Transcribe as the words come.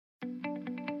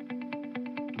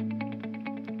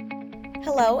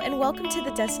Hello, and welcome to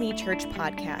the Destiny Church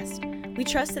podcast. We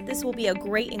trust that this will be a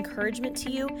great encouragement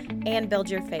to you and build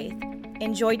your faith.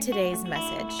 Enjoy today's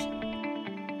message.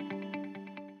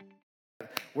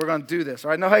 We're going to do this. All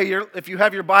right, now, hey, if you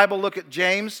have your Bible, look at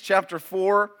James chapter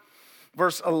 4,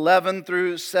 verse 11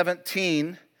 through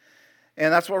 17.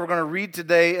 And that's what we're going to read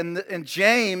today. And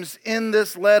James, in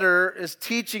this letter, is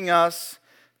teaching us,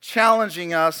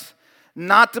 challenging us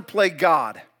not to play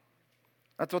God.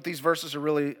 That's what these verses are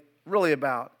really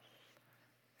about.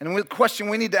 And the question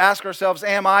we need to ask ourselves,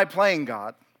 am I playing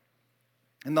God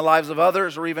in the lives of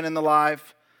others or even in the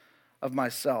life of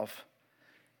myself?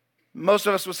 Most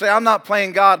of us would say, I'm not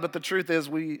playing God, but the truth is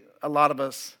a lot of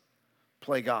us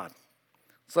play God.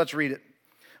 So let's read it.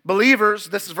 Believers,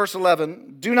 this is verse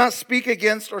 11, do not speak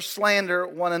against or slander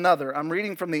one another. I'm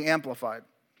reading from the Amplified.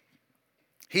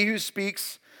 He who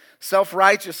speaks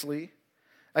self-righteously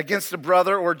against a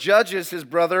brother or judges his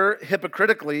brother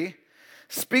hypocritically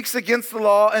speaks against the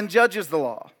law and judges the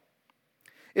law.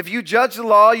 If you judge the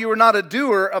law, you are not a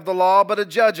doer of the law, but a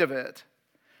judge of it.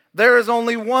 There is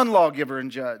only one lawgiver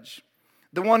and judge,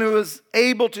 the one who is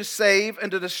able to save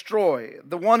and to destroy,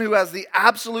 the one who has the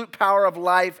absolute power of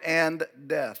life and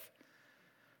death.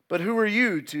 But who are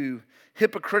you to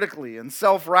hypocritically and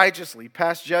self-righteously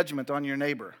pass judgment on your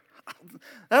neighbor?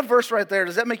 That verse right there,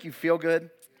 does that make you feel good?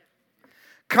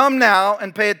 Come now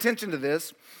and pay attention to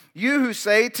this. You who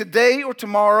say, today or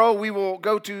tomorrow we will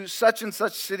go to such and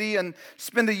such city and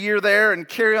spend a year there and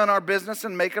carry on our business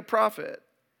and make a profit.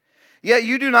 Yet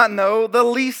you do not know the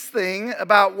least thing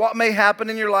about what may happen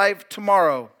in your life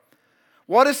tomorrow.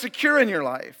 What is secure in your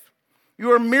life?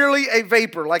 You are merely a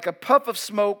vapor, like a puff of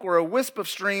smoke or a wisp of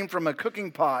steam from a cooking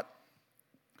pot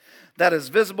that is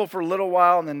visible for a little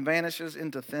while and then vanishes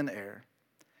into thin air.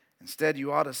 Instead,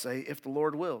 you ought to say, if the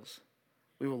Lord wills,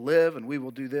 we will live and we will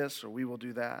do this or we will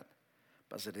do that.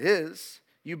 But as it is,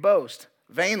 you boast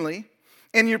vainly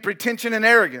in your pretension and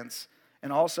arrogance,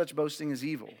 and all such boasting is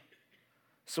evil.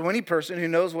 So any person who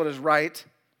knows what is right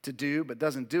to do but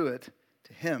doesn't do it,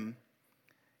 to him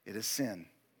it is sin.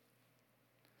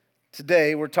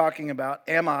 Today we're talking about,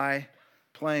 am I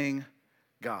playing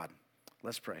God?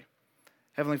 Let's pray.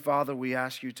 Heavenly Father, we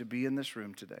ask you to be in this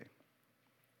room today.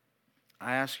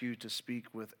 I ask you to speak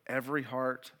with every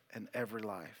heart and every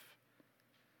life.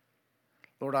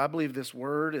 Lord, I believe this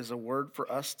word is a word for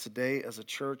us today as a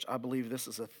church. I believe this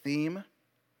is a theme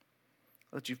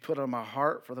that you've put on my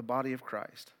heart for the body of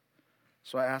Christ.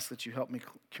 So I ask that you help me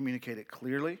communicate it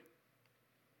clearly.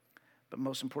 But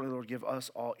most importantly, Lord, give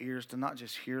us all ears to not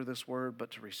just hear this word,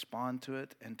 but to respond to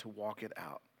it and to walk it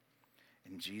out.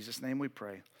 In Jesus' name we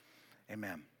pray.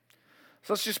 Amen.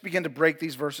 So let's just begin to break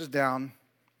these verses down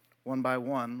one by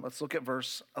one. Let's look at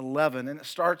verse 11, and it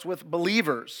starts with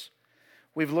believers.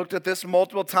 We've looked at this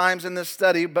multiple times in this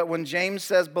study, but when James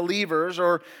says believers,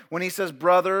 or when he says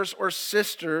brothers or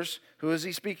sisters, who is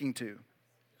he speaking to?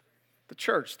 The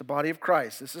church, the body of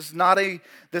Christ. This is not a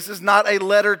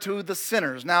letter to the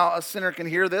sinners. Now, a sinner can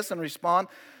hear this and respond,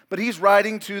 but he's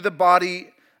writing to the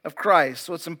body of Christ.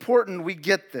 So it's important we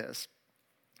get this.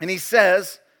 And he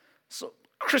says, so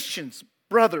Christians,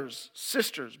 brothers,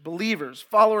 sisters, believers,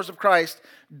 followers of Christ,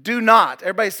 do not.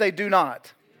 Everybody say do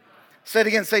not. Say it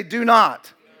again, say do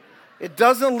not. It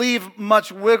doesn't leave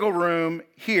much wiggle room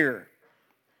here.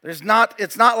 It's not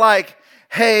like,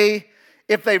 hey,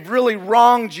 if they've really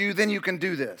wronged you, then you can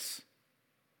do this.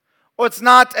 Or it's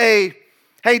not hey,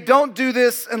 don't do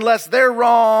this unless they're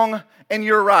wrong and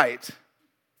you're right.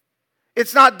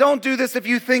 It's not, don't do this if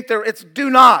you think it's do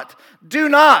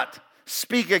not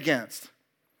speak against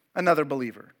another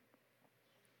believer.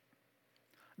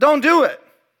 Don't do it.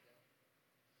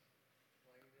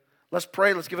 Let's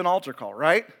pray. Let's give an altar call,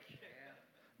 right?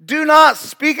 Do not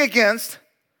speak against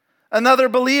another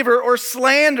believer or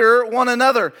slander one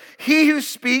another. He who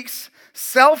speaks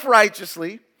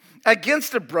self-righteously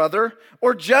against a brother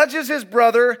or judges his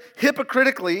brother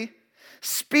hypocritically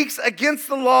speaks against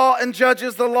the law and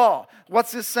judges the law.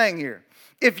 What's this saying here?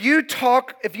 If you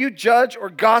judge or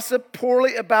gossip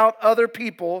poorly about other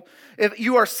people, if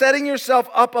you are setting yourself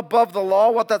up above the law,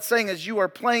 what that's saying is you are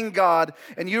playing God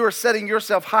and you are setting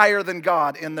yourself higher than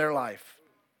God in their life.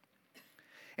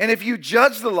 And if you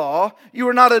judge the law, you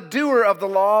are not a doer of the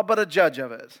law, but a judge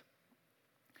of it.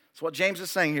 So what James is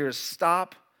saying here is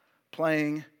stop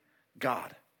playing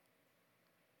God.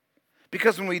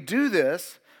 Because when we do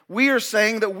this, we are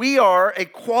saying that we are a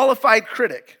qualified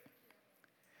critic.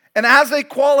 And as a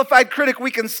qualified critic,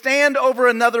 we can stand over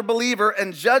another believer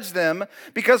and judge them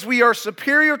because we are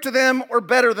superior to them or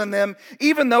better than them,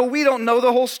 even though we don't know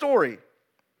the whole story.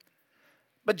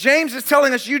 But James is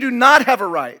telling us you do not have a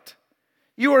right.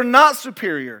 You are not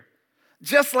superior.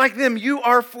 Just like them, you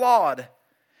are flawed.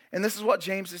 And this is what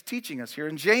James is teaching us here.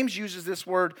 And James uses this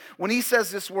word, when he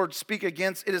says this word, speak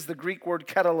against, it is the Greek word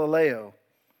kataleleo.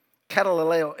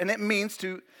 Kataleleo. And it means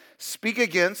to speak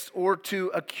against or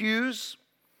to accuse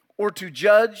or to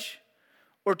judge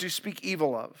or to speak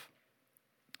evil of.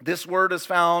 This word is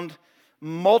found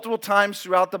multiple times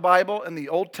throughout the Bible in the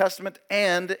Old Testament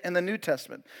and in the New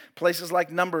Testament. Places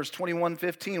like Numbers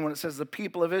 21:15, when it says the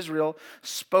people of Israel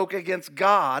spoke against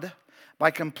God by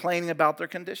complaining about their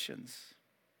conditions.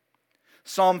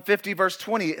 Psalm 50 verse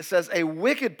 20, it says a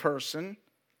wicked person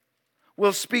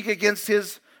will speak against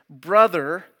his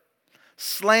brother,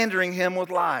 slandering him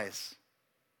with lies.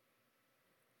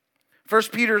 1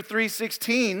 Peter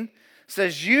 3:16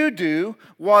 says, you do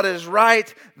what is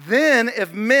right. Then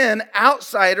if men,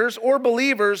 outsiders, or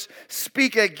believers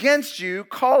speak against you,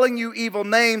 calling you evil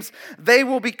names, they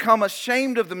will become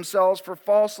ashamed of themselves for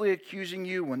falsely accusing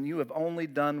you when you have only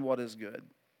done what is good.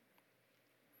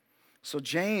 So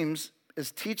James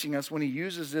is teaching us when he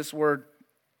uses this word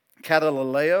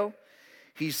kataleleo,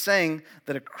 he's saying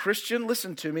that a Christian,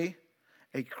 listen to me,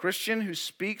 a Christian who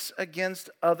speaks against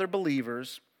other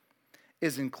believers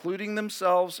is including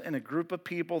themselves in a group of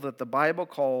people that the Bible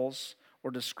calls or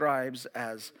describes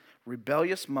as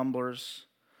rebellious mumblers,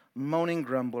 moaning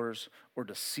grumblers, or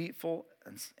deceitful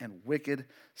and wicked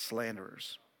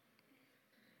slanderers.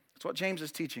 That's what James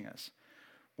is teaching us.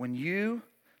 When you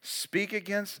speak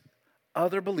against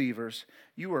other believers,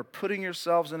 you are putting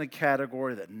yourselves in a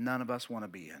category that none of us want to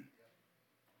be in.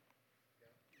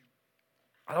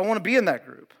 I don't want to be in that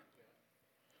group.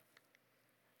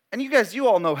 And you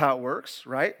all know how it works,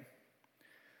 right?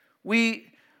 We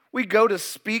go to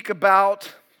speak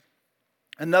about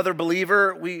another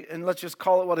believer, and let's just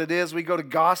call it what it is. We go to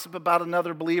gossip about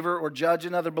another believer or judge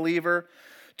another believer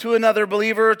to a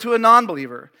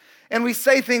non-believer. And we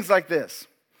say things like this: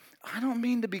 I don't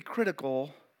mean to be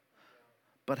critical,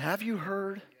 but have you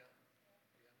heard?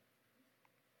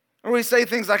 Or we say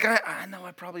things like, I know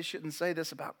I probably shouldn't say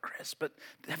this about Chris, but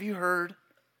have you heard?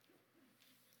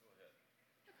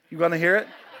 You want to hear it?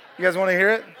 You guys want to hear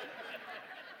it?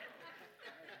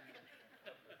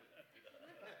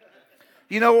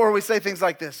 Or we say things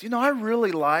like this. I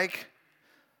really like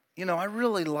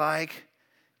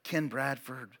Ken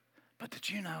Bradford, but did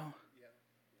you know?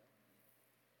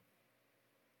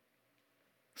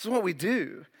 This is what we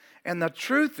do. And the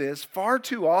truth is, far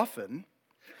too often,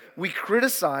 we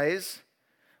criticize,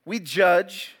 we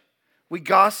judge, we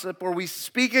gossip, or we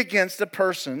speak against a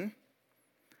person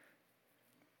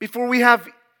before we have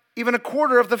even a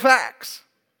quarter of the facts.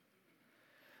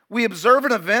 We observe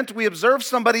an event, we observe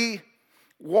somebody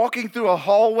walking through a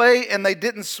hallway and they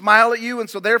didn't smile at you, and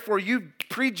so therefore you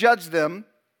prejudge them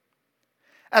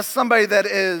as somebody that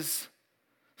is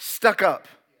stuck up.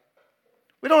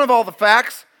 We don't have all the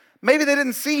facts. Maybe they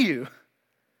didn't see you.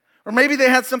 Or maybe they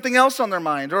had something else on their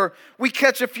mind. Or we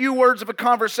catch a few words of a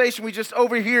conversation. We just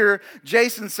overhear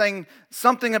Jason saying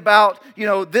something about,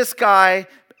 this guy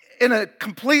in a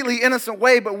completely innocent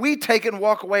way, but we take it and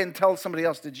walk away and tell somebody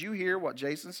else, did you hear what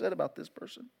Jason said about this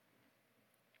person?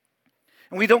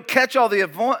 And we don't catch all the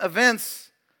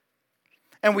events,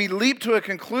 and we leap to a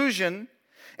conclusion,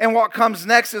 and what comes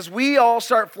next is we all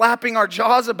start flapping our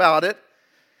jaws about it,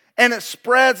 and it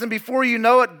spreads, and before you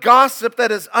know it, gossip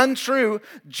that is untrue,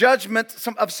 judgment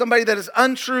of somebody that is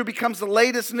untrue becomes the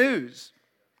latest news.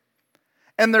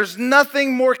 And there's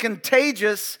nothing more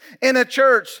contagious in a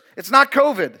church. It's not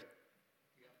COVID.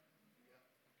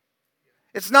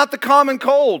 It's not the common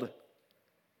cold.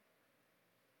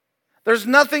 There's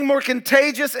nothing more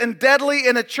contagious and deadly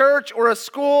in a church or a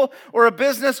school or a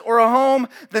business or a home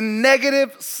than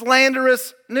negative,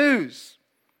 slanderous news.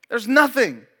 There's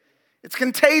nothing. It's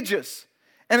contagious,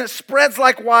 and it spreads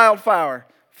like wildfire,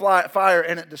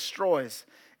 and it destroys.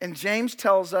 And James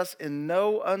tells us in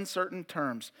no uncertain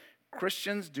terms,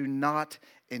 Christians do not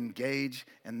engage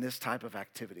in this type of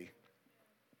activity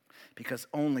because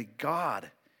only God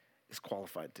is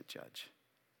qualified to judge.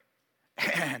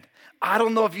 And I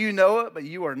don't know if you know it, but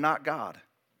you are not God.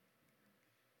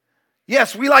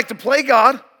 Yes, we like to play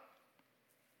God.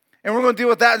 And we're going to deal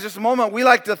with that in just a moment. We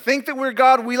like to think that we're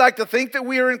God. We like to think that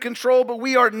we are in control, but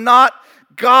we are not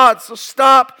God. So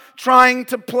stop trying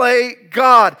to play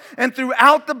God. And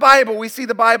throughout the Bible, we see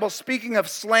the Bible speaking of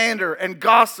slander and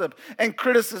gossip and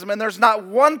criticism. And there's not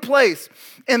one place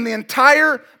in the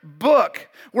entire book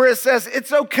where it says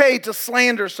it's okay to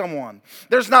slander someone.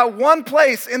 There's not one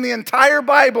place in the entire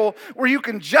Bible where you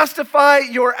can justify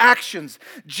your actions.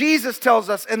 Jesus tells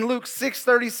us in Luke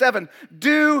 6:37,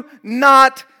 do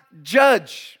not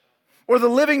judge, Or the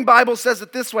Living Bible says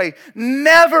it this way: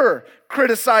 never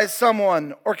criticize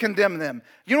someone or condemn them.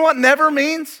 You know what never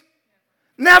means?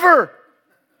 Never.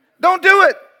 Don't do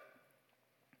it.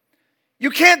 You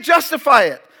can't justify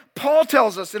it. Paul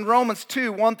tells us in Romans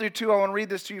 2, 1 through 2, I want to read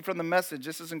this to you from the Message.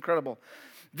 This is incredible.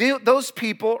 Those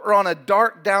people are on a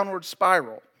dark downward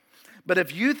spiral. But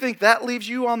if you think that leaves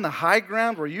you on the high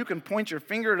ground where you can point your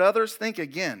finger at others, think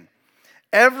again.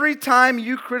 Every time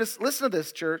you listen to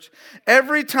this, church.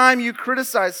 Every time you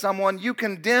criticize someone, you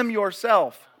condemn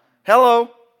yourself.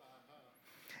 Hello?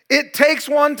 It takes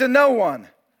one to know one.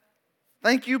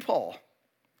 Thank you, Paul.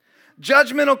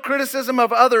 Judgmental criticism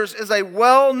of others is a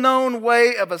well-known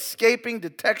way of escaping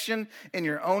detection in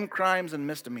your own crimes and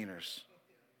misdemeanors.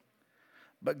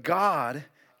 But God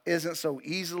isn't so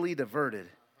easily diverted.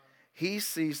 He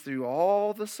sees through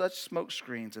all the such smoke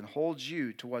screens and holds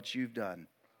you to what you've done.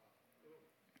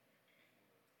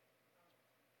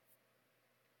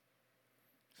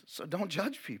 So don't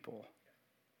judge people.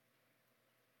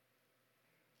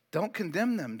 Don't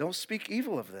condemn them. Don't speak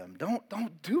evil of them.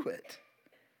 Don't do it.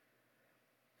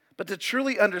 But to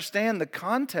truly understand the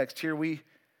context here,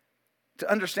 to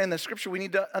understand the scripture, we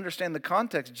need to understand the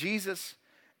context. Jesus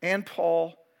and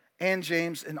Paul and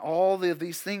James and all of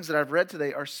these things that I've read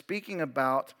today are speaking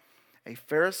about a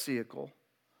Pharisaical,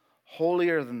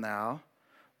 holier than thou,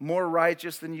 more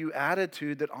righteous than you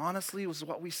attitude that honestly was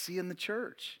what we see in the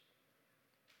church.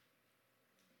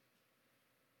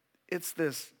 It's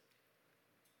this,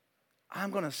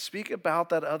 I'm going to speak about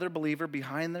that other believer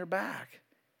behind their back.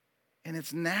 And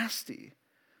it's nasty.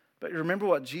 But remember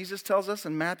what Jesus tells us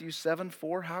in Matthew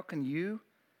 7:4. How can you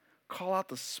call out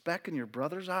the speck in your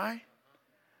brother's eye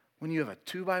when you have a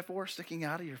 2x4 sticking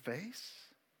out of your face?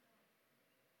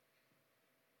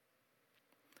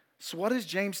 So what is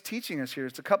James teaching us here?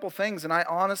 It's a couple things. And I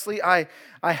honestly, when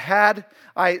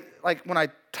I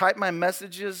type my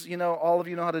messages, all of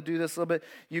you know how to do this a little bit.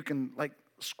 You can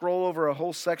scroll over a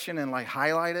whole section and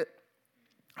highlight it.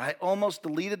 I almost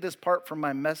deleted this part from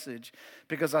my message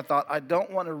because I thought I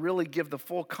don't want to really give the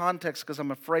full context because I'm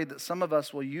afraid that some of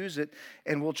us will use it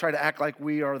and we'll try to act like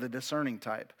we are the discerning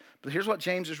type. But here's what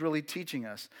James is really teaching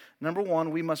us. Number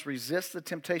one, we must resist the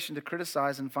temptation to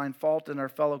criticize and find fault in our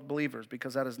fellow believers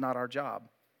because that is not our job.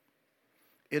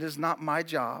 It is not my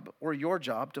job or your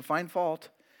job to find fault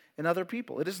in other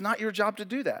people. It is not your job to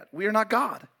do that. We are not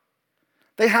God.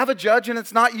 They have a judge and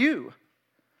it's not you.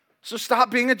 So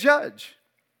stop being a judge.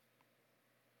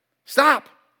 Stop.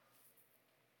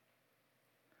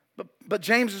 But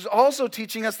James is also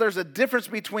teaching us there's a difference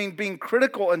between being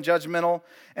critical and judgmental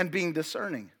and being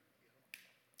discerning.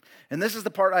 And this is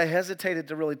the part I hesitated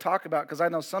to really talk about because I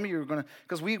know some of you are going to,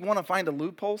 because we want to find a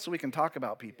loophole so we can talk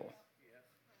about people.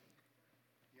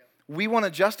 We want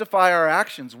to justify our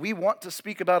actions. We want to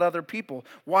speak about other people.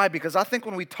 Why? Because I think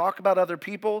when we talk about other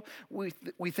people, we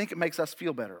think it makes us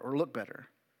feel better or look better.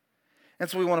 And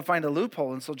so we want to find a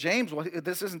loophole. And so James,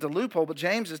 this isn't a loophole, but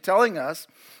James is telling us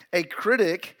a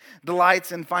critic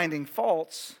delights in finding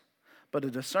faults, but a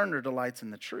discerner delights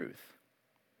in the truth.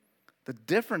 The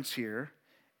difference here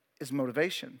is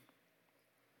motivation.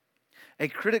 A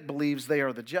critic believes they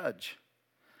are the judge.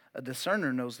 A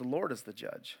discerner knows the Lord is the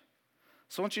judge.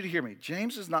 So I want you to hear me.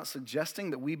 James is not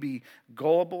suggesting that we be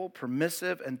gullible,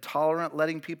 permissive, and tolerant,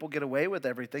 letting people get away with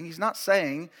everything. He's not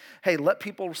saying, hey, let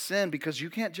people sin because you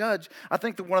can't judge. I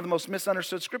think that one of the most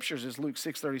misunderstood scriptures is Luke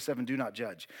 6:37, do not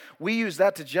judge. We use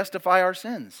that to justify our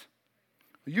sins.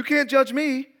 You can't judge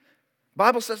me. The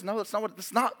Bible says, no,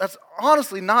 that's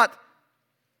honestly not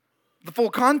the full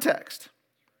context.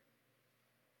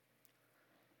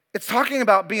 It's talking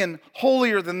about being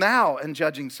holier than thou and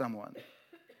judging someone.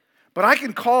 But I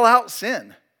can call out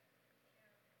sin.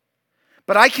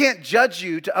 But I can't judge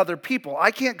you to other people.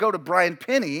 I can't go to Brian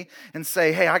Penny and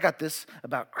say, hey, I got this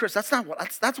about Chris. That's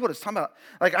what it's talking about.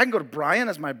 I can go to Brian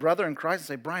as my brother in Christ and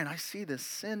say, Brian, I see this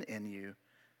sin in you.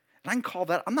 And I can call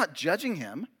that, I'm not judging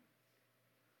him.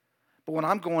 But when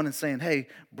I'm going and saying, hey,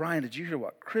 Brian, did you hear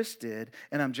what Chris did?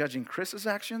 And I'm judging Chris's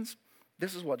actions.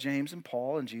 This is what James and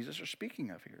Paul and Jesus are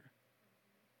speaking of here.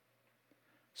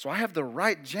 So I have the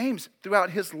right, James,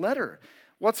 throughout his letter,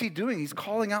 what's he doing? He's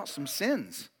calling out some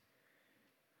sins.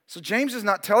 So James is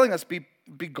not telling us be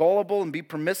gullible and be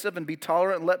permissive and be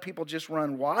tolerant and let people just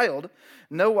run wild.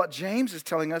 No, what James is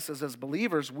telling us is as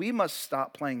believers, we must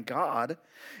stop playing God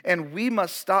and we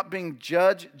must stop being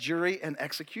judge, jury, and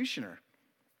executioner.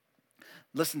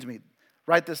 Listen to me.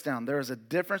 Write this down. There is a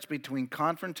difference between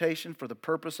confrontation for the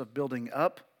purpose of building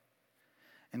up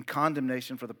and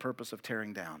condemnation for the purpose of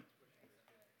tearing down.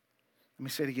 Let me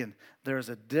say it again. There is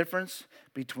a difference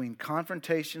between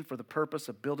confrontation for the purpose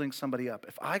of building somebody up.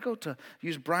 If I go to,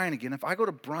 use Brian again, if I go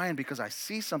to Brian because I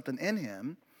see something in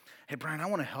him, hey, Brian, I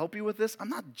want to help you with this. I'm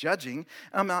not judging.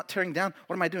 I'm not tearing down.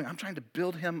 What am I doing? I'm trying to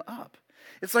build him up.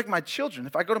 It's like my children.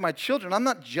 If I go to my children, I'm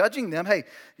not judging them. Hey,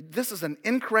 this is an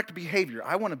incorrect behavior.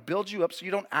 I want to build you up so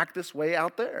you don't act this way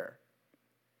out there.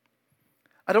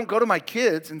 I don't go to my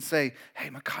kids and say, hey,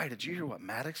 Makai, did you hear what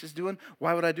Maddox is doing?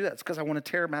 Why would I do that? It's because I want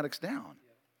to tear Maddox down.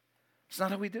 It's not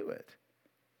how we do it.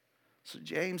 So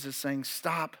James is saying,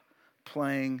 stop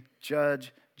playing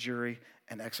judge, jury,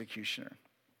 and executioner.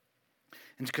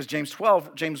 And because James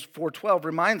 4:12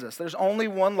 reminds us, there's only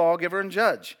one lawgiver and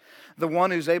judge, the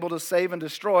one who's able to save and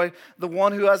destroy, the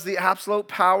one who has the absolute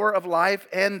power of life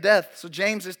and death. So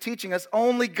James is teaching us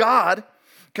only God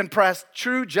can press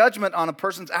true judgment on a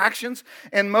person's actions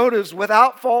and motives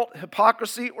without fault,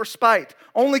 hypocrisy, or spite.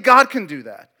 Only God can do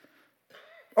that.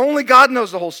 Only God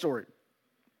knows the whole story.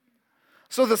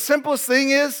 So the simplest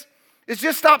thing is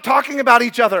just stop talking about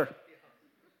each other.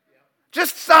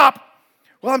 Just stop.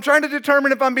 Well, I'm trying to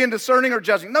determine if I'm being discerning or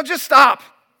judging. No, just stop.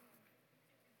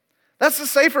 That's the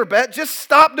safer bet. Just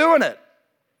stop doing it.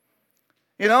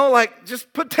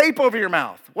 Just put tape over your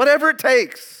mouth. Whatever it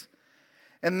takes.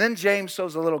 And then James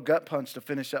throws a little gut punch to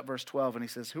finish up verse 12, and he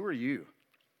says, who are you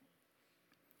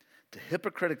to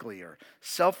hypocritically or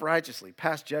self-righteously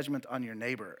pass judgment on your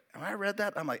neighbor? And when I read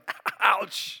that, I'm like,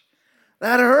 ouch,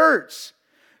 that hurts.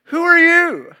 Who are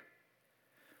you?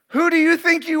 Who do you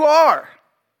think you are?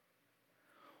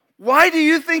 Why do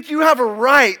you think you have a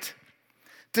right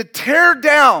to tear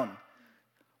down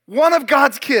one of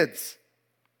God's kids?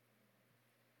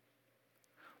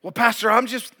 Well, Pastor,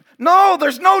 no,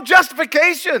 there's no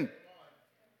justification.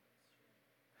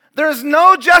 There's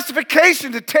no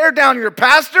justification to tear down your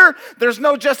pastor. There's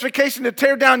no justification to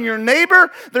tear down your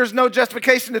neighbor. There's no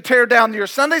justification to tear down your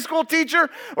Sunday school teacher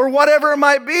or whatever it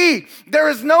might be. There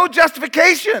is no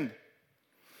justification.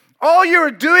 All you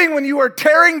are doing when you are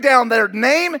tearing down their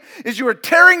name is you are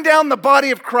tearing down the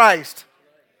body of Christ.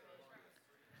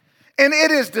 And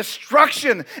it is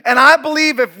destruction. And I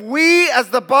believe if we as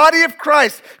the body of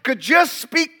Christ could just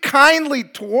speak kindly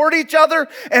toward each other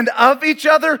and of each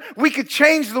other, we could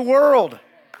change the world.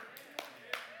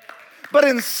 But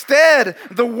instead,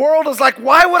 the world is like,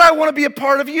 why would I want to be a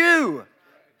part of you?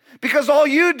 Because all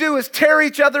you do is tear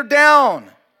each other down.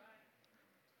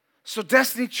 So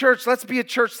Destiny Church, let's be a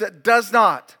church that does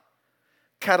not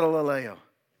katalaleo.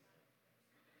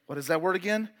 What is that word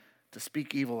again? To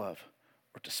speak evil of,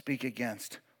 or to speak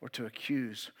against, or to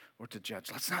accuse, or to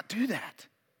judge. Let's not do that.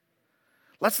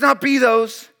 Let's not be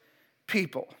those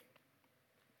people.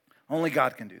 Only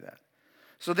God can do that.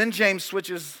 So then James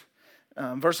switches,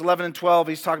 verse 11 and 12,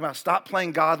 he's talking about stop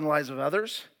playing God in the lives of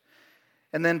others.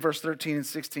 And then verse 13 and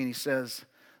 16, he says,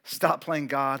 stop playing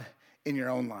God in your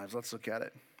own lives. Let's look at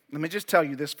it. Let me just tell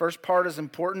you, this first part is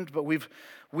important, but we've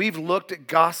looked at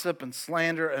gossip and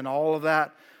slander and all of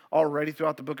that already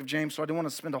throughout the book of James, so I don't want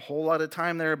to spend a whole lot of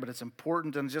time there, but it's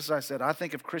important. And just as I said, I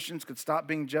think if Christians could stop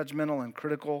being judgmental and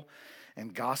critical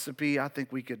and gossipy, I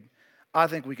think we could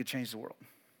change the world.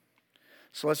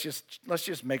 So let's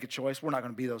just make a choice. We're not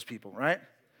going to be those people, right?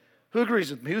 Who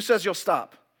agrees with me? Who says you'll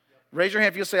stop? Raise your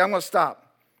hand if you'll say, I'm going to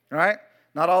stop, all right?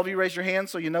 Not all of you raise your hand,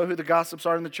 so you know who the gossips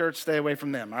are in the church. Stay away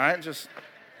from them, all right? Just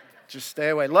stay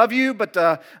away. Love you, but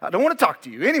I don't want to talk to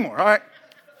you anymore, all right?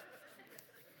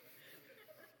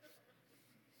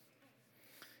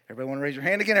 Everybody want to raise your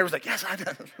hand again? Everyone's like, yes, I do.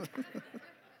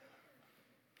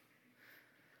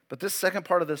 But this second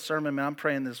part of this sermon, man, I'm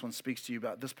praying this one speaks to you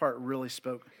about. This part really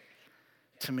spoke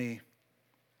to me.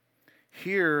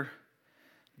 Here,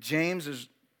 James is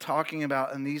talking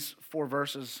about, in these 4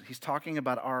 verses, he's talking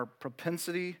about our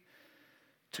propensity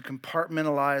to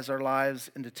compartmentalize our lives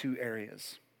into 2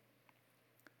 areas.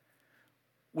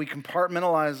 We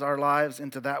compartmentalize our lives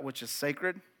into that which is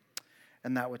sacred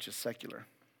and that which is secular.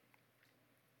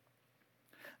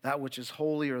 That which is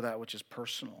holy or that which is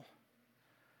personal.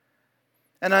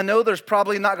 And I know there's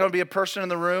probably not going to be a person in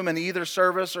the room in either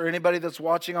service or anybody that's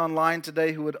watching online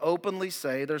today who would openly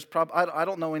say, I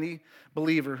don't know any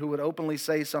believer who would openly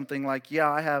say something like, yeah,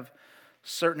 I have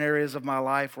certain areas of my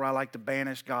life where I like to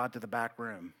banish God to the back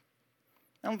room.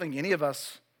 I don't think any of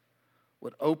us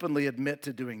would openly admit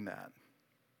to doing that.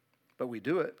 But we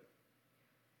do it.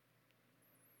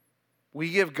 We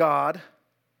give God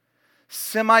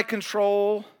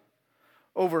semi-control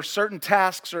over certain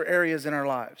tasks or areas in our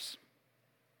lives.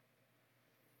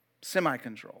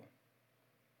 Semi-control.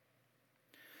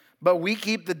 But we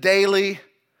keep the daily,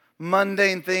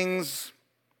 mundane things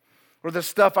or the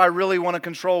stuff I really want to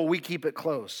control, we keep it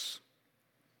close.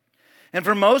 And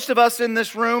for most of us in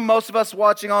this room, most of us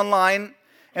watching online,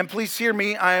 and please hear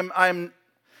me, I'm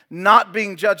not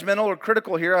being judgmental or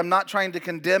critical here. I'm not trying to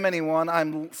condemn anyone.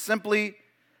 I'm simply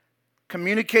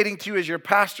communicating to you as your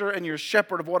pastor and your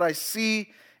shepherd of what I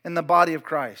see in the body of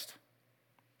Christ.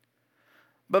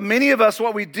 But many of us,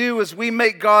 what we do is we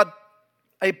make God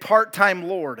a part-time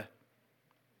Lord.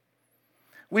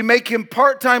 We make him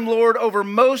part-time Lord over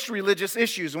most religious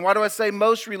issues. And why do I say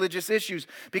most religious issues?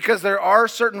 Because there are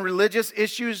certain religious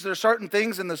issues, there are certain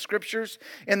things in the scriptures,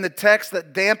 in the text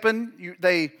that dampen,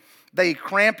 they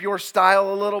cramp your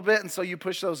style a little bit, and so you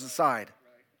push those aside.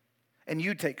 And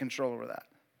you take control over that.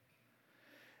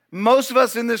 Most of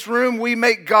us in this room, we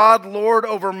make God Lord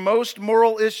over most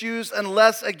moral issues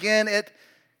unless, again, it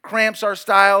cramps our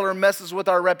style or messes with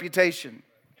our reputation.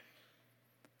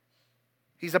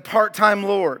 He's a part-time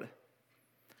Lord.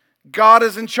 God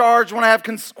is in charge when I have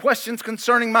questions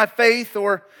concerning my faith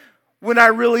or when I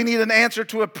really need an answer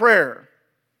to a prayer.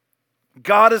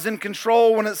 God is in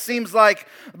control when it seems like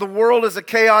the world is a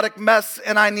chaotic mess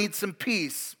and I need some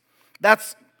peace.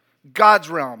 That's God's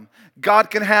realm.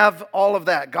 God can have all of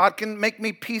that. God can make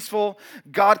me peaceful.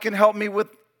 God can help me with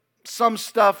some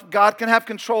stuff. God can have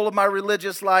control of my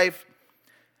religious life.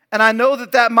 And I know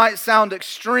that that might sound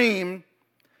extreme,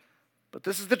 but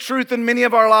this is the truth in many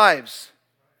of our lives.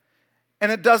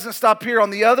 And it doesn't stop here.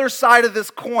 On the other side of this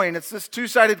coin, it's this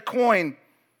two-sided coin,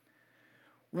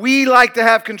 we like to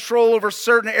have control over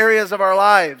certain areas of our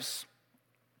lives.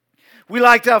 We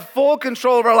like to have full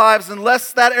control of our lives.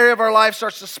 Unless that area of our life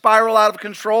starts to spiral out of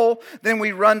control, then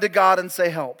we run to God and say,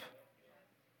 help.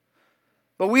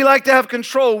 But we like to have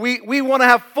control. We want to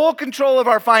have full control of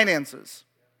our finances.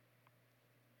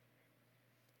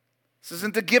 This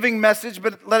isn't a giving message,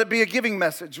 but let it be a giving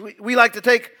message. We like to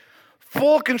take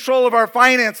full control of our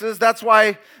finances. That's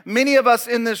why many of us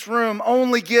in this room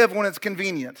only give when it's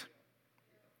convenient.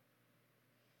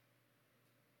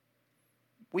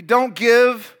 We don't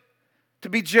give to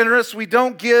be generous. We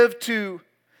don't give to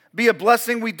be a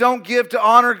blessing. We don't give to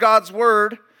honor God's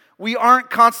word. We aren't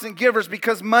constant givers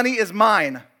because money is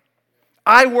mine.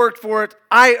 I worked for it.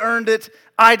 I earned it.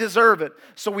 I deserve it.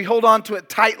 So we hold on to it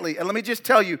tightly. And let me just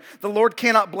tell you, the Lord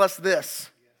cannot bless this.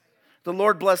 The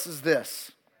Lord blesses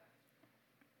this.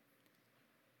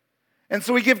 And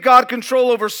so we give God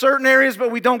control over certain areas,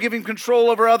 but we don't give him control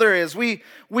over other areas. We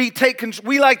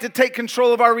like to take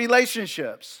control of our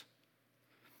relationships.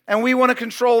 And we want to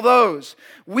control those.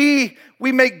 We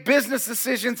make business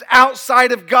decisions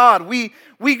outside of God. We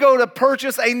go to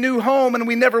purchase a new home and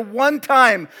we never one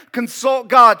time consult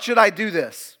God, should I do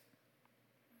this?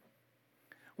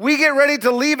 We get ready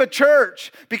to leave a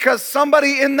church because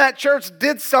somebody in that church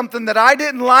did something that I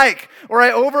didn't like, or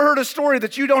I overheard a story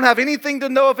that you don't have anything to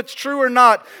know if it's true or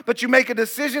not, but you make a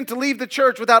decision to leave the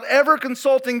church without ever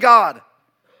consulting God.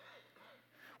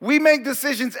 We make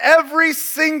decisions every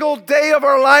single day of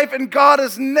our life, and God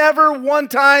is never one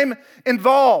time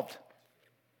involved.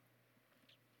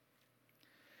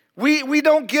 We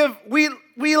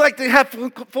like to have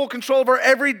full control of our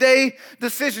everyday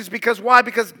decisions because why?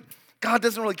 Because God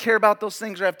doesn't really care about those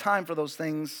things or have time for those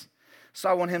things. So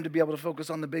I want him to be able to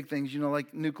focus on the big things,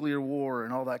 like nuclear war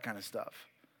and all that kind of stuff.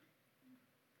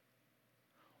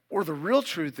 Or the real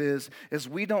truth is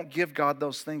we don't give God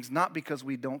those things not because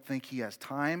we don't think he has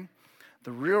time.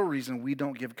 The real reason we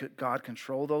don't give God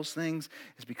control of those things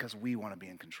is because we want to be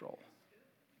in control.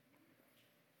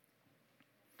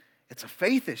 It's a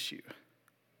faith issue.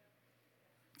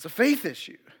 It's a faith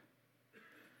issue.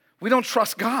 We don't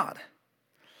trust God.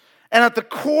 And at the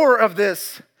core of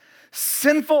this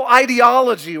sinful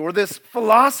ideology or this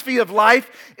philosophy of life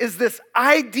is this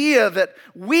idea that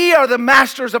we are the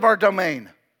masters of our domain.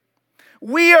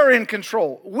 We are in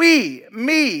control.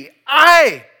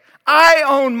 I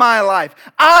own my life.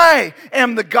 I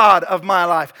am the God of my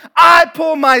life. I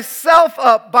pull myself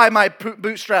up by my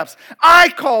bootstraps. I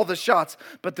call the shots.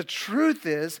 But the truth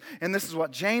is, and this is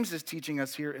what James is teaching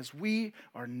us here, is we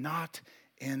are not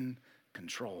in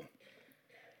control.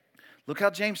 Look how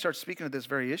James starts speaking of this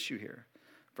very issue here.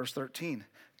 Verse 13.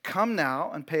 Come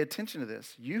now and pay attention to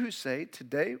this. You who say,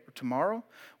 today or tomorrow,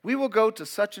 we will go to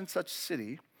such and such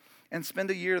city and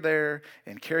spend a year there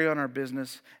and carry on our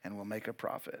business and we'll make a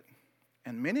profit.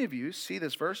 And many of you see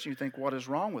this verse and you think, what is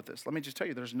wrong with this? Let me just tell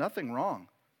you, there's nothing wrong.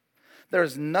 There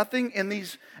is nothing in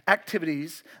these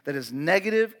activities that is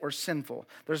negative or sinful.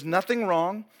 There's nothing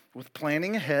wrong with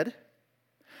planning ahead.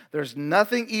 There's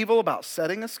nothing evil about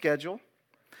setting a schedule.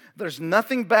 There's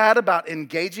nothing bad about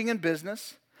engaging in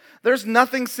business. There's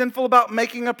nothing sinful about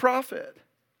making a profit.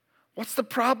 What's the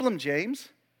problem, James?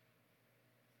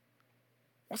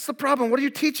 What's the problem? What are you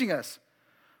teaching us?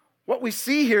 What we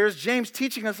see here is James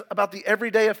teaching us about the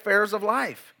everyday affairs of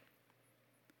life.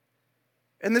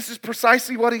 And this is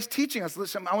precisely what he's teaching us.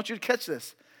 Listen, I want you to catch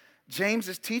this. James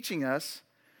is teaching us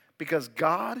because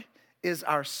God is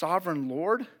our sovereign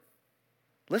Lord.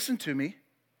 Listen to me.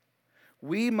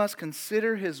 We must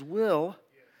consider his will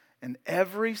in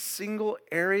every single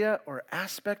area or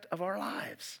aspect of our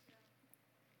lives.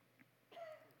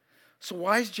 So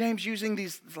why is James using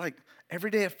these like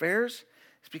everyday affairs?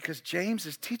 It's because James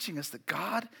is teaching us that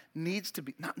God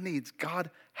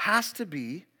God has to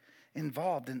be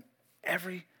involved in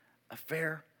every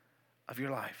affair of your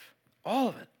life. All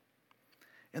of it.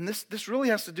 And this really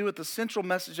has to do with the central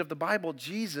message of the Bible.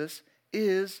 Jesus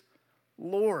is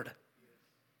Lord.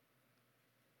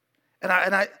 And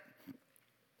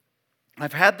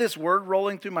I've had this word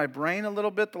rolling through my brain a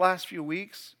little bit the last few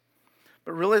weeks.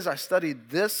 But really, as I studied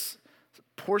this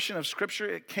portion of Scripture,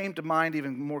 it came to mind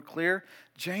even more clear.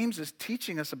 James is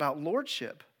teaching us about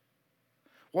lordship.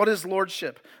 What is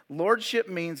lordship? Lordship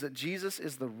means that Jesus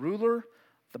is the ruler,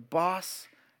 the boss,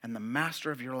 and the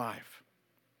master of your life.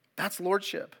 That's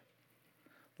lordship.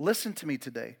 Listen to me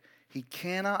today. He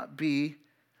cannot be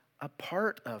a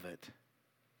part of it.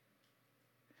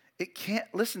 It can't,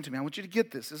 listen to me, I want you to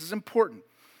get this. This is important.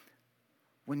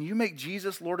 When you make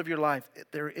Jesus Lord of your life,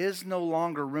 there is no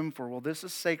longer room for, well, this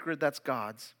is sacred, that's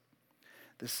God's.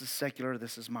 This is secular,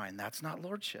 this is mine. That's not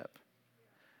lordship.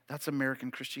 That's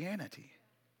American Christianity.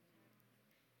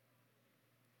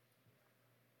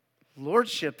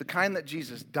 Lordship, the kind that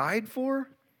Jesus died for,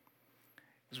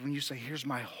 is when you say, here's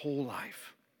my whole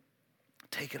life.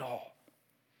 Take it all.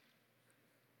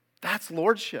 That's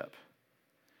lordship.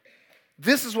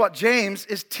 This is what James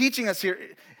is teaching us here.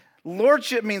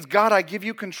 Lordship means, God, I give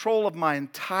you control of my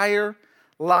entire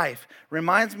life.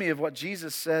 Reminds me of what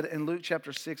Jesus said in Luke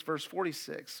chapter 6, verse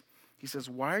 46. He says,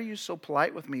 why are you so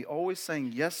polite with me, always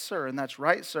saying, yes, sir, and that's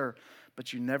right, sir,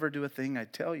 but you never do a thing I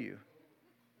tell you?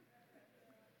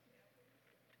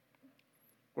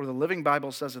 Or the Living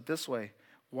Bible says it this way,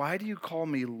 why do you call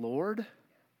me Lord,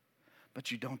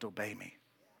 but you don't obey me?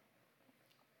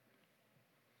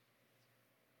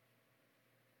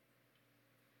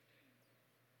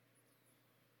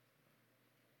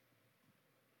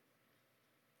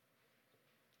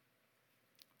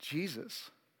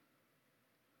 Jesus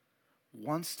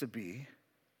wants to be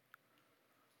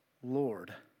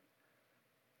Lord,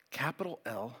 capital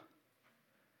L,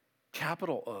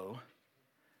 capital O,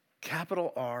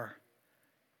 capital R,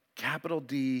 capital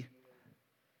D,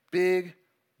 big,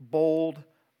 bold,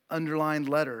 underlined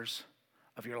letters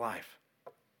of your life.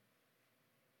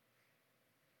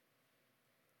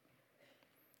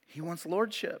 He wants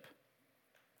lordship.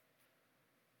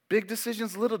 Big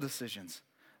decisions, little decisions.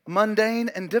 Mundane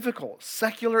and difficult,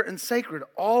 secular and sacred,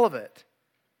 all of it.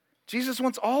 Jesus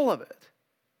wants all of it.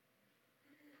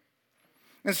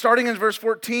 And starting in verse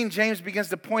 14, James begins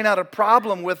to point out a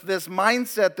problem with this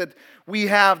mindset that we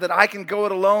have, that I can go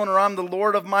it alone or I'm the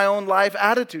Lord of my own life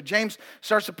attitude. James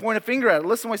starts to point a finger at it.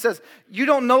 Listen to what he says. You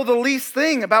don't know the least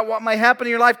thing about what might happen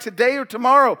in your life today or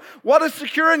tomorrow. What is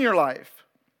secure in your life?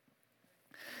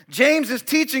 James is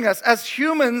teaching us, as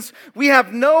humans, we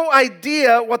have no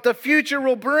idea what the future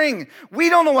will bring. We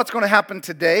don't know what's going to happen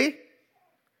today.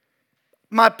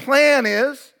 My plan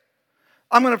is,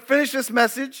 I'm going to finish this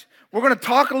message. We're going to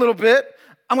talk a little bit.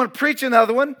 I'm going to preach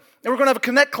another one. And we're going to have a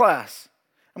connect class.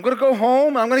 I'm going to go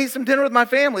home. I'm going to eat some dinner with my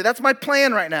family. That's my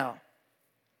plan right now.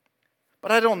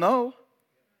 But I don't know.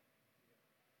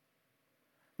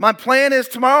 My plan is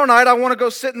tomorrow night I want to go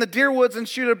sit in the deer woods and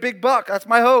shoot a big buck. That's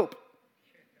my hope.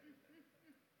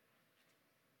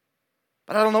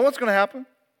 But I don't know what's going to happen.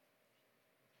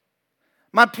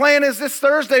 My plan is this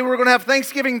Thursday we're going to have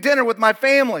Thanksgiving dinner with my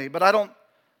family, but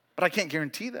I can't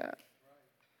guarantee that.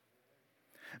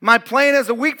 My plan is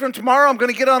a week from tomorrow I'm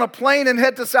going to get on a plane and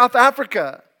head to South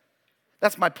Africa.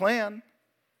 That's my plan.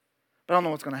 But I don't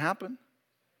know what's going to happen.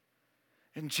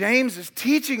 And James is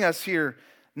teaching us here,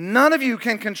 none of you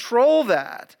can control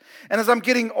that. And as I'm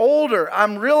getting older,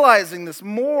 I'm realizing this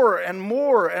more and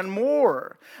more and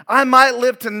more. I might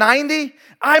live to 90.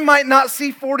 I might not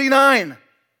see 49.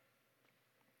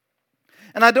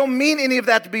 And I don't mean any of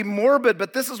that to be morbid,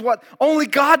 but this is what only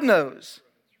God knows.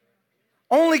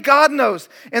 Only God knows.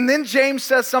 And then James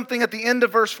says something at the end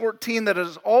of verse 14 that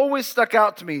has always stuck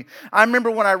out to me. I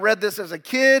remember when I read this as a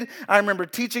kid. I remember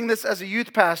teaching this as a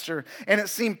youth pastor. And it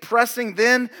seemed pressing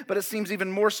then, but it seems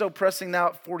even more so pressing now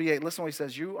at 48. Listen to what he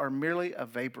says. You are merely a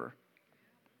vapor,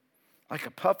 like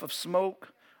a puff of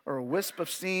smoke or a wisp of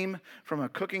steam from a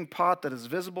cooking pot that is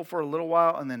visible for a little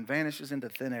while and then vanishes into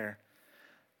thin air.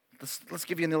 Let's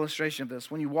give you an illustration of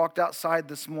this. When you walked outside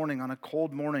this morning on a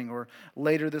cold morning or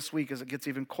later this week as it gets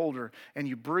even colder and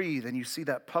you breathe and you see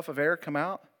that puff of air come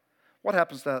out, what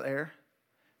happens to that air?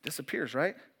 Disappears,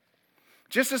 right?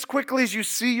 Just as quickly as you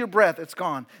see your breath, it's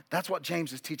gone. That's what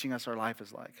James is teaching us our life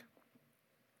is like.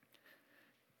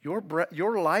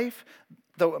 Your life,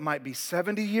 though it might be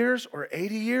 70 years or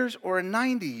 80 years or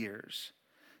 90 years,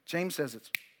 James says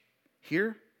it's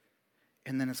here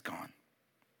and then it's gone.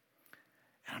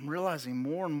 And I'm realizing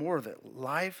more and more that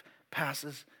life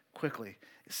passes quickly.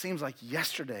 It seems like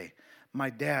yesterday my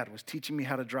dad was teaching me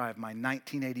how to drive my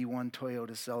 1981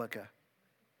 Toyota Celica.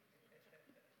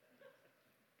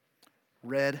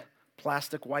 Red,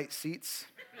 plastic white seats.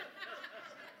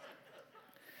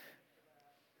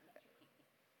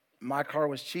 My car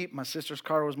was cheap. My sister's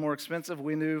car was more expensive.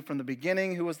 We knew from the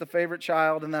beginning who was the favorite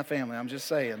child in that family. I'm just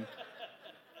saying.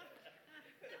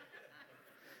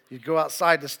 You'd go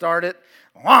outside to start it.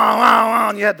 Wah, wah, wah,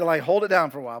 and you had to hold it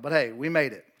down for a while. But hey, we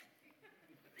made it.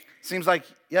 Seems like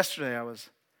yesterday I was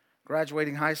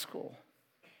graduating high school.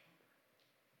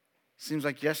 Seems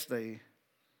like yesterday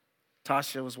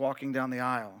Tasha was walking down the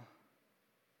aisle.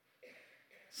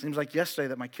 Seems like yesterday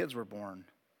that my kids were born.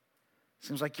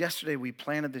 Seems like yesterday we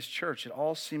planted this church. It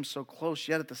all seems so close,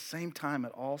 yet at the same time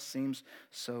it all seems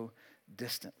so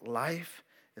distant. Life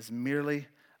is merely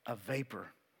a vapor.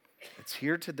 It's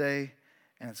here today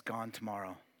and it's gone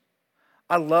tomorrow.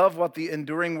 I love what the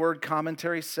Enduring Word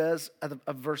commentary says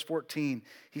of verse 14.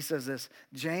 He says this,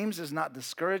 James is not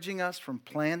discouraging us from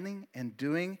planning and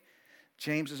doing.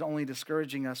 James is only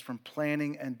discouraging us from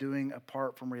planning and doing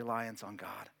apart from reliance on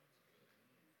God.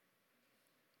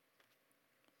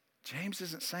 James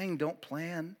isn't saying don't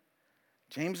plan.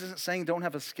 James isn't saying don't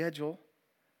have a schedule.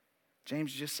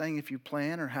 James is just saying if you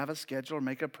plan or have a schedule or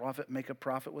make a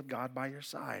profit with God by your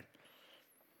side.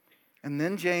 And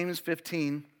then James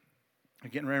 15,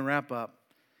 we're getting ready to wrap up.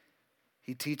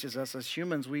 He teaches us as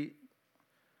humans, we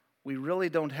really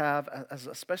don't have,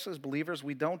 especially as believers,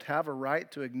 we don't have a right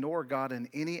to ignore God in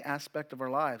any aspect of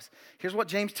our lives. Here's what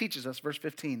James teaches us, verse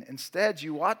 15. Instead,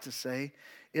 you ought to say,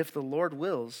 if the Lord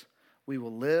wills, we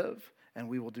will live and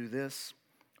we will do this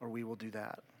or we will do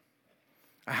that.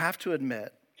 I have to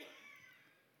admit,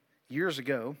 years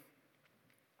ago,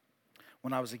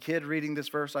 when I was a kid reading this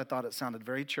verse, I thought it sounded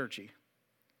very churchy.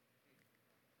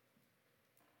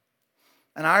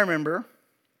 And I remember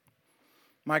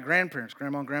my grandparents,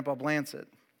 Grandma and Grandpa Blansit,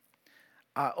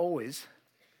 I always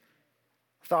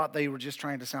thought they were just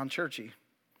trying to sound churchy.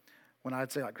 When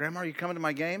I'd say, Grandma, are you coming to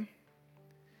my game?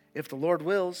 If the Lord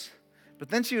wills. But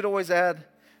then she would always add,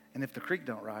 and if the creek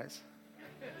don't rise.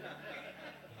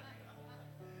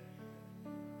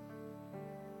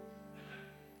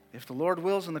 If the Lord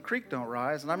wills and the creek don't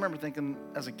rise. And I remember thinking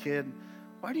as a kid,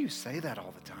 why do you say that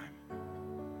all the time?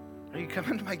 Are you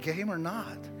coming to my game or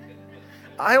not?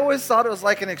 I always thought it was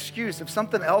like an excuse. If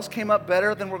something else came up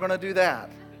better, then we're going to do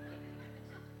that.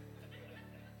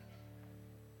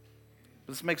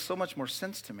 This makes so much more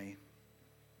sense to me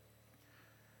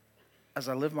as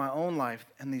I live my own life.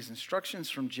 And these instructions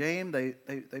from James,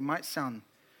 they might sound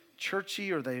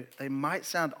churchy or they might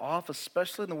sound off,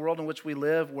 especially in the world in which we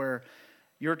live where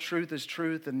your truth is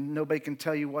truth and nobody can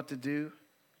tell you what to do.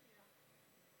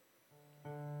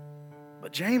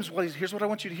 But James, here's what I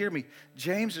want you to hear me.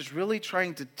 James is really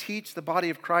trying to teach the body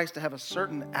of Christ to have a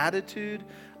certain attitude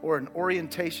or an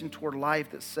orientation toward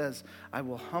life that says, I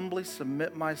will humbly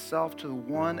submit myself to the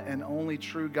one and only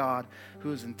true God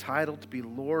who is entitled to be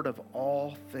Lord of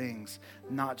all things,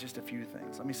 not just a few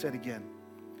things. Let me say it again.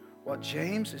 What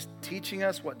James is teaching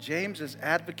us, what James is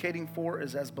advocating for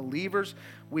is as believers,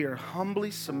 we are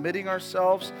humbly submitting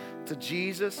ourselves to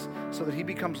Jesus so that he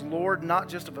becomes Lord not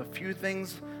just of a few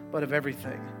things, but of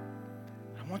everything.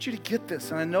 I want you to get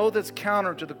this, and I know that's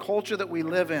counter to the culture that we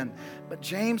live in, but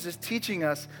James is teaching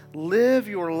us, live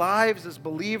your lives as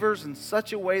believers in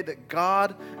such a way that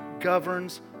God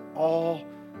governs all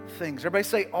things. Everybody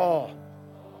say all.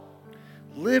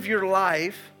 Live your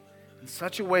life in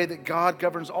such a way that God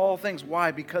governs all things.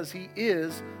 Why? Because he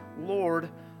is Lord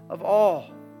of all.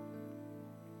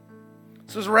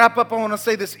 So as we wrap up, I want to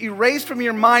say this. Erase from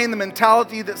your mind the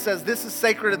mentality that says this is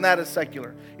sacred and that is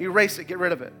secular. Erase it. Get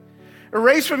rid of it.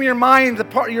 Erase from your mind the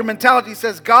part your mentality that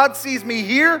says God sees me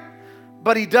here,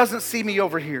 but he doesn't see me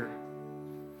over here.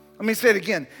 Let me say it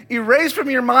again. Erase from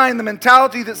your mind the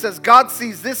mentality that says God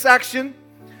sees this action,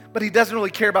 but he doesn't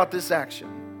really care about this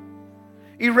action.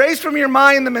 Erase from your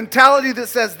mind the mentality that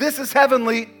says this is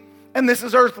heavenly and this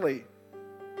is earthly.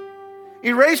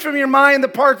 Erase from your mind the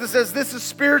part that says this is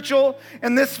spiritual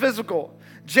and this physical.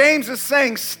 James is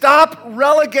saying, stop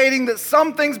relegating that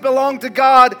some things belong to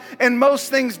God and most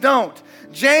things don't.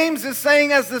 James is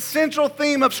saying, as the central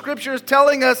theme of Scripture is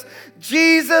telling us,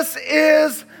 Jesus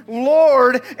is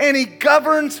Lord and He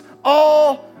governs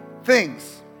all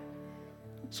things.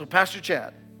 So Pastor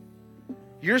Chad,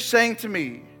 you're saying to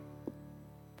me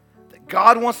that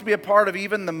God wants to be a part of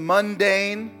even the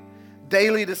mundane,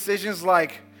 daily decisions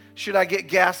like, should I get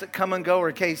gas at Come and Go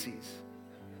or Casey's?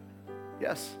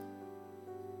 Yes.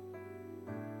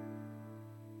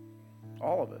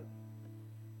 All of it.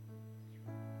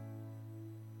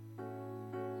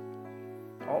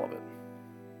 All of it.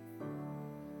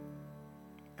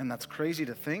 And that's crazy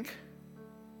to think,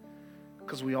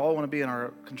 because we all want to be in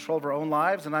our control of our own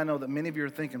lives. And I know that many of you are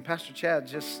thinking, Pastor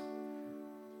Chad,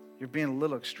 you're being a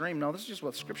little extreme. No, this is just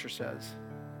what Scripture says.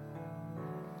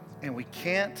 And we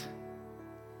can't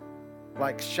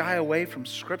shy away from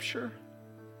Scripture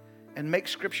and make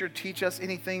Scripture teach us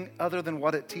anything other than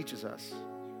what it teaches us.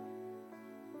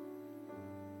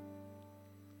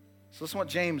 So listen to what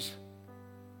James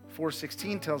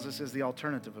 4:16 tells us is the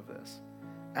alternative of this.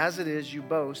 As it is, you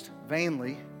boast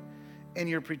vainly in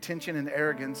your pretension and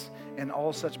arrogance, and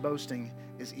all such boasting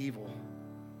is evil.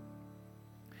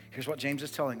 Here's what James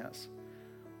is telling us.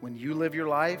 When you live your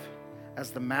life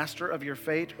as the master of your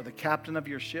fate or the captain of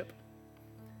your ship,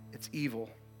 it's evil,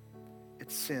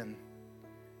 it's sin,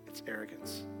 it's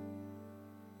arrogance.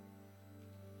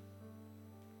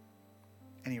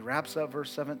 And he wraps up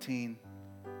verse 17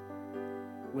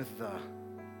 with the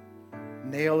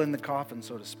nail in the coffin,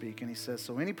 so to speak. And he says,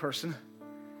 so any person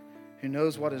who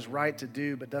knows what is right to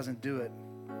do but doesn't do it,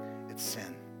 it's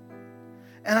sin.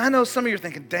 And I know some of you are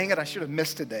thinking, dang it, I should have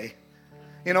missed today.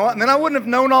 You know what? And then I wouldn't have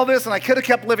known all this and I could have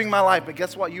kept living my life. But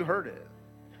guess what? You heard it.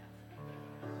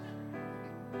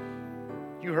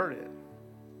 You heard it.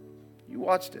 You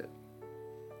watched it.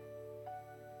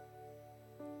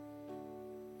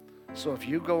 So if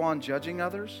you go on judging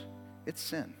others, it's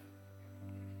sin.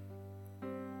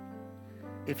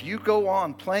 If you go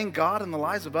on playing God in the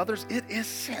lives of others, it is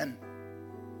sin.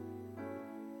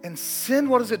 And sin,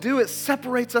 what does it do? It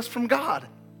separates us from God.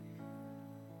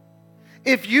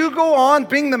 If you go on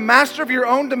being the master of your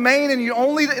own domain and you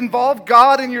only involve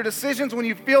God in your decisions when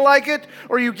you feel like it,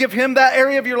 or you give Him that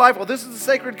area of your life, well, this is the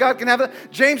sacred, God can have that.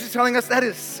 James is telling us that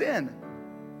is sin.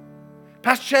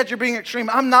 Pastor Chad, you're being extreme.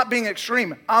 I'm not being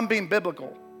extreme. I'm being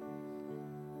biblical.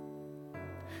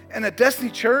 And at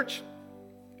Destiny Church,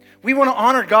 we want to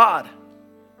honor God.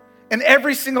 In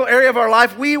every single area of our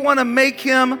life, we want to make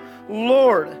Him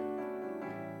Lord.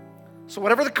 So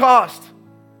whatever the cost,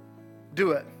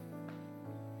 do it.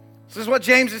 So this is what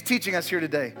James is teaching us here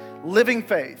today. Living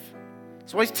faith.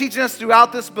 So what he's teaching us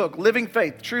throughout this book. Living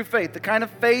faith, true faith. The kind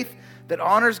of faith that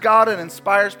honors God and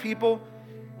inspires people.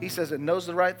 He says it knows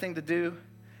the right thing to do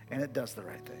and it does the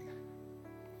right thing.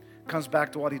 Comes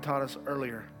back to what he taught us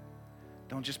earlier.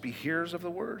 Don't just be hearers of the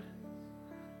word,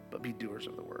 but be doers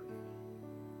of the word.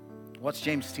 What's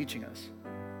James teaching us?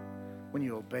 When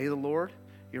you obey the Lord,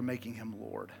 you're making Him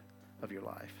Lord of your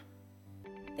life.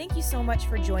 Thank you so much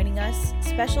for joining us.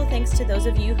 Special thanks to those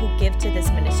of you who give to this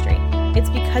ministry. It's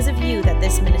because of you that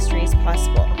this ministry is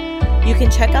possible. You can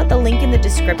check out the link in the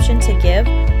description to give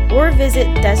or visit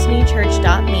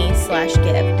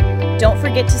destinychurch.me/give. Don't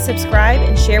forget to subscribe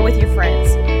and share with your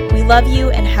friends. We love you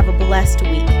and have a blessed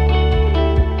week.